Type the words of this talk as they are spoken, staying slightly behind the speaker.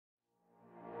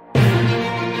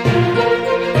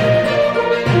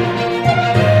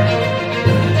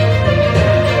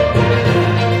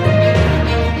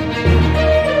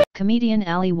Comedian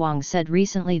Ali Wong said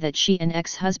recently that she and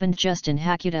ex-husband Justin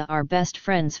Hakuta are best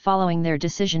friends following their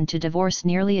decision to divorce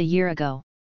nearly a year ago.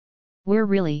 "We're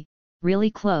really,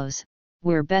 really close,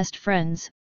 we're best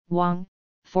friends," Wong,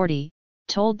 40,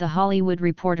 told The Hollywood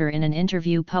Reporter in an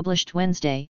interview published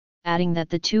Wednesday, adding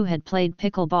that the two had played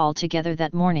pickleball together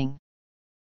that morning.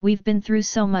 "We've been through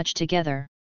so much together.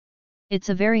 It's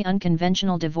a very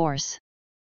unconventional divorce."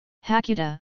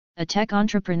 Hakuta, a tech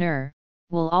entrepreneur,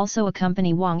 will also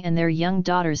accompany Wong and their young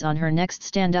daughters on her next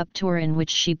stand-up tour in which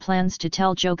she plans to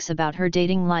tell jokes about her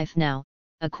dating life now,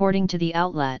 according to the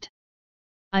outlet.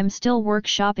 "I'm still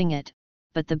workshopping it,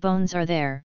 but the bones are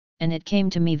there, and it came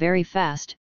to me very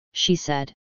fast," she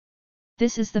said.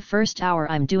 "This is the first hour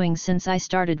I'm doing since I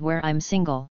started where I'm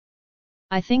single.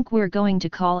 I think we're going to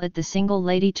call it the Single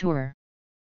Lady Tour."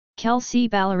 Kelsey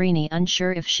Ballerini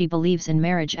unsure if she believes in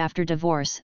marriage after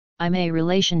divorce. "I'm a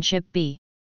relationship B."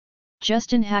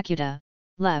 Justin Hakuta,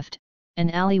 left,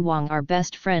 and Ali Wong are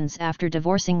best friends after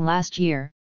divorcing last year,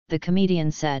 the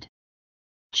comedian said.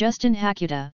 Justin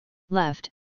Hakuta, left,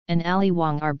 and Ali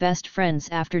Wong are best friends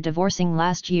after divorcing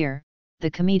last year, the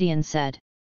comedian said.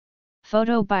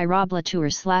 Photo by Rob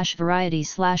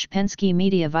Latour/Variety/Penske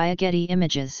Media via Getty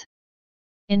Images.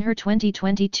 In her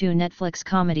 2022 Netflix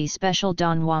comedy special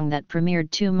Don Wong that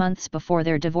premiered 2 months before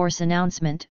their divorce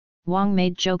announcement, Wong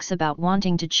made jokes about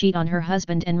wanting to cheat on her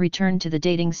husband and return to the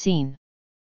dating scene.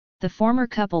 The former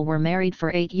couple were married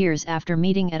for 8 years after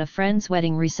meeting at a friend's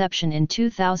wedding reception in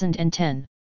 2010.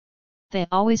 "They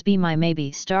always be my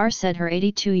maybe," star said her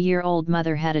 82-year-old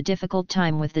mother had a difficult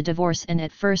time with the divorce and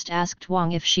at first asked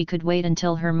Wong if she could wait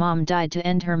until her mom died to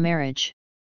end her marriage.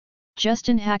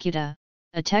 Justin Hakuta,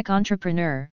 a tech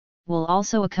entrepreneur, will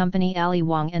also accompany Ali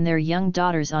Wong and their young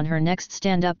daughters on her next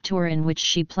stand-up tour in which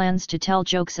she plans to tell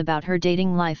jokes about her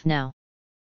dating life now.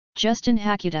 Justin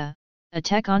Hakuta, a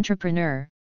tech entrepreneur,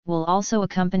 will also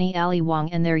accompany Ali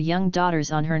Wong and their young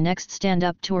daughters on her next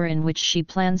stand-up tour in which she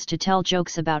plans to tell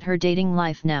jokes about her dating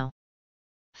life now.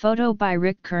 Photo by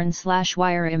Rick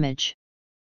Kern/Wire Image.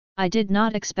 "I did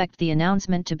not expect the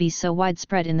announcement to be so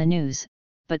widespread in the news,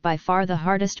 but by far the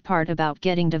hardest part about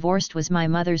getting divorced was my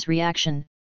mother's reaction,"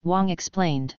 Wong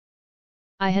explained.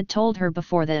 "I had told her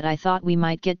before that I thought we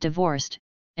might get divorced,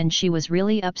 and she was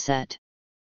really upset.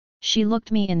 She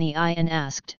looked me in the eye and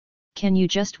asked, 'Can you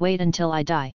just wait until I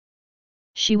die?'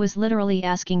 She was literally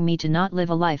asking me to not live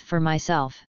a life for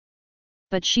myself.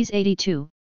 But she's 82,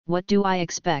 what do I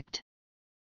expect?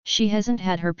 She hasn't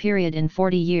had her period in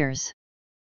 40 years.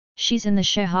 She's in the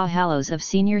hallows of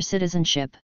senior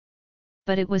citizenship.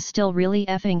 But it was still really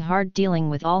effing hard dealing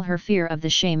with all her fear of the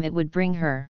shame it would bring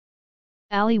her."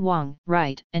 Ali Wong,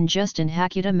 right, and Justin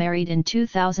Hakuta married in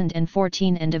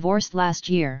 2014 and divorced last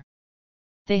year.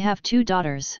 They have 2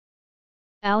 daughters.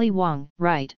 Ali Wong,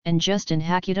 right, and Justin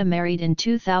Hakuta married in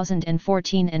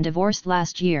 2014 and divorced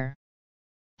last year.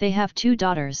 They have 2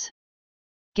 daughters.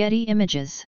 Getty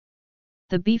Images.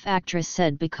 The Beef actress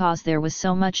said because there was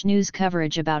so much news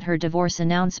coverage about her divorce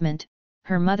announcement,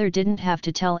 her mother didn't have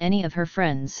to tell any of her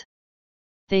friends.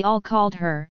 "They all called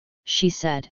her," she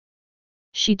said.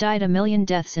 "She died a million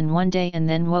deaths in one day and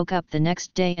then woke up the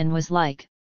next day and was like,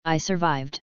 'I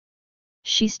survived.'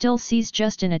 She still sees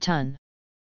Justin a ton.